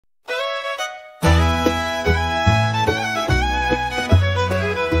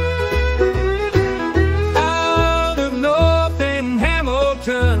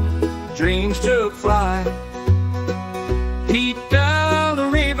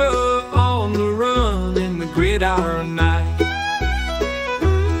our night.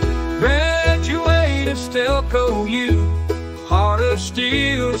 Graduated Stelco U, heart of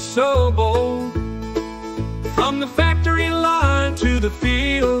steel, so bold. From the factory line to the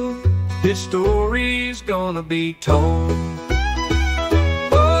field, this story's gonna be told.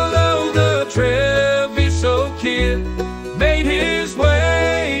 Although the Treviso kid made his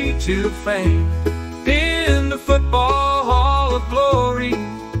way to fame in the Football Hall of Glory,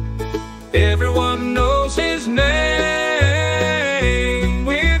 everyone knows his name.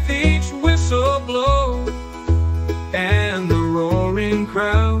 With each whistle blow and the roaring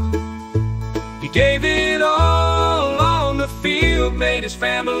crowd, he gave it all on the field, made his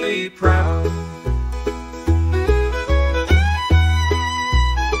family proud.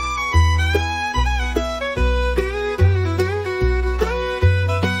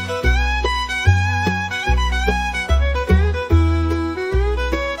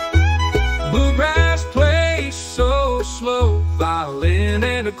 Bluegrass plays so slow, violin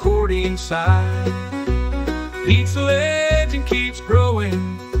and accordion side. Each legend keeps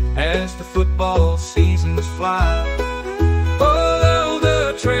growing as the football seasons fly. Although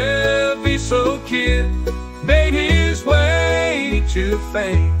the Treviso kid made his way to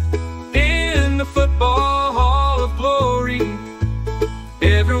fame in the Football Hall of Glory,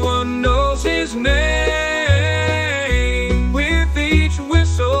 everyone knows his name. With each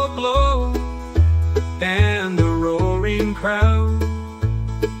whistle blow and the roaring crowd,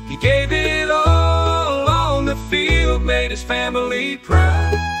 he gave it all on the field, made his family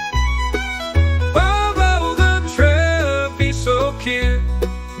proud. Although the Treviso kid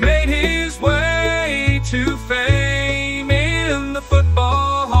made his way to fame in the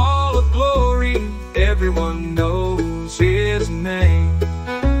Football Hall of Glory, everyone knows his name.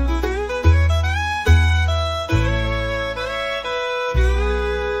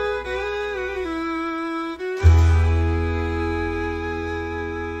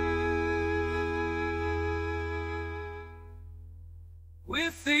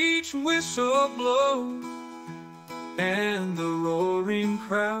 With each whistle blow and the roaring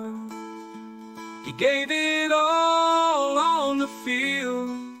crowd, he gave it all on the field,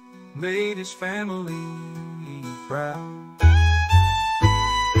 made his family proud.